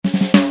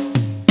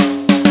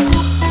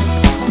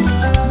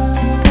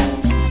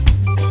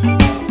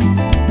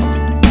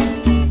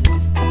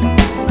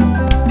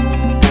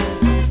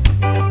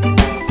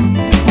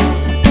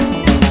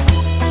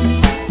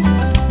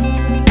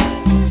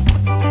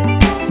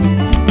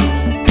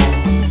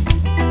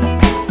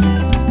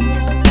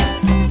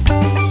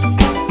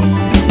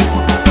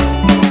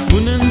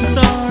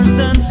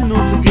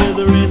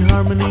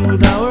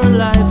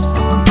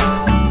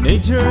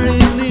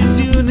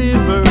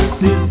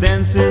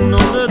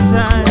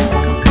time.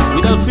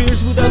 Without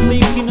fears, without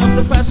thinking of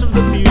the past or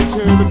the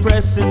future, the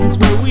present is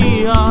where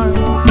we are.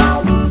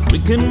 We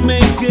can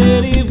make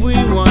it if we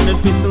want it.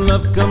 Peace and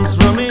love comes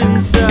from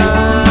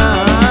inside.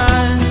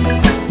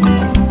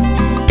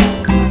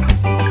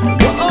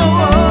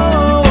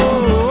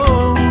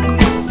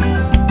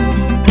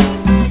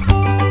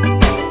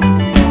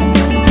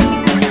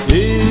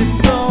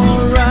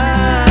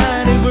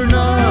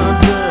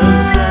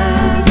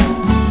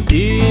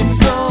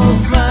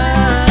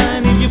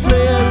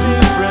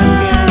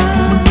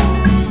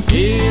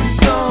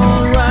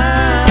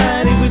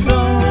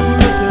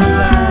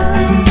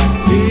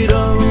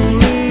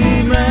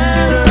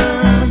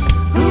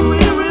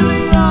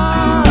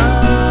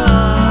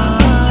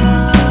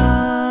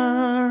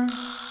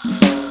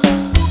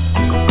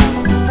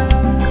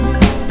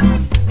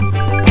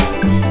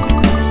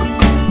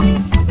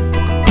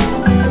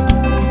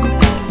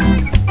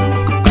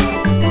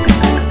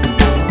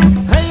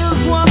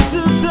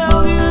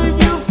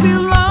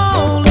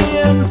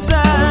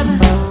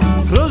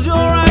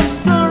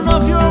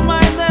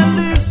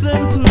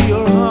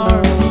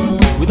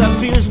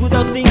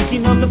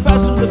 Thinking of the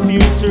past or the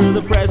future,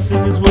 the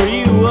present is where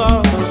you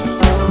are.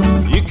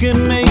 You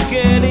can make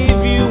it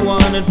if you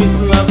want it. Peace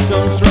and love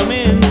comes from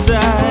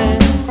inside.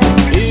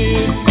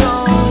 It's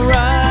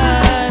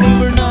alright if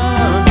we're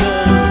not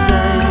the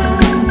same.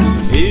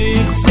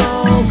 It's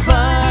all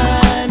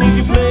fine if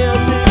you play a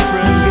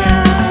different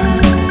game.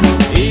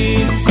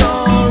 It's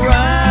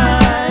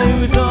alright if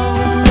we don't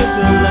look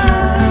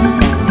alike.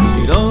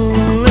 It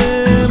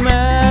only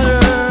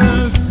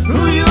matters who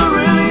you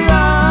really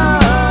are.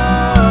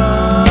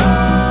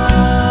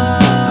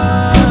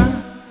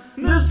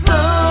 The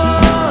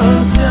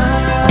sun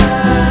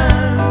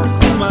shines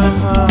in my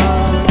heart.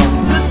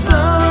 The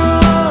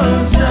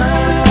sun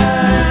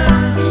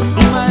shines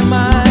in my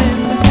mind.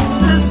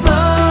 The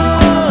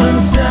sun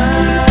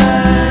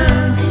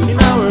shines in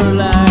our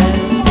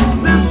lives.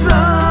 The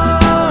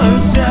sun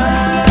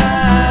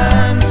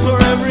shines for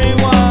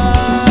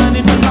everyone.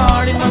 In my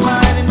heart, in my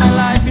mind, in my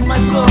life, in my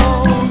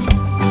soul,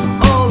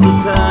 all the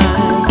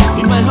time.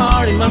 In my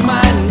heart, in my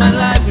mind, in my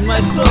life, in my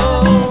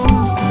soul,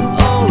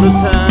 all the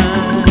time.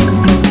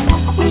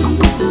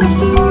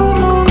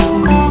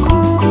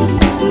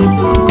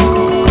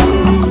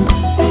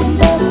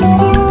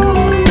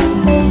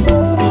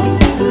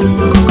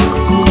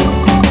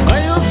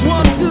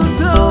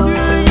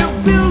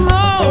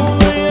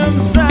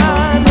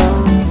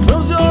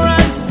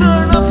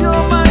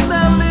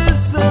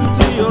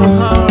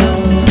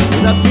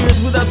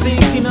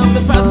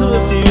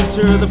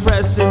 The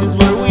present is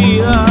where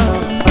we are.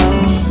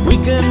 We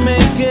can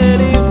make it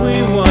if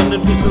we want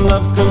it. Peace and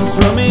love comes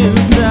from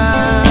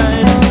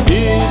inside.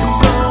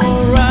 It's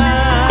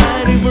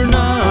alright if we're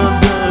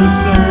not the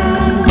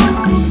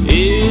same.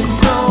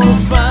 It's all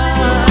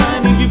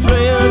fine if you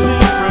play a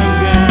different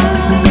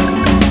game.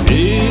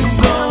 It's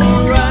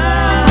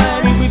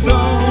alright if we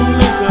don't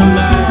look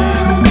alike.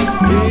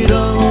 It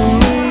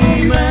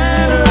only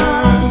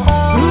matters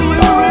who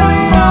you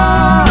really are.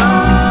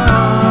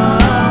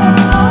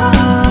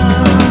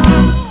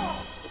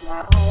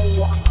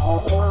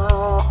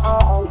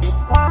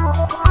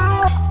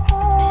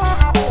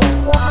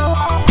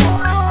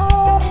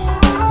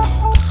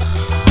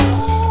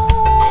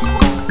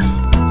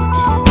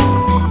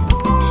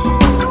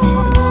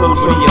 Sol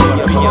brilla,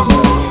 brilla,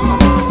 brilla.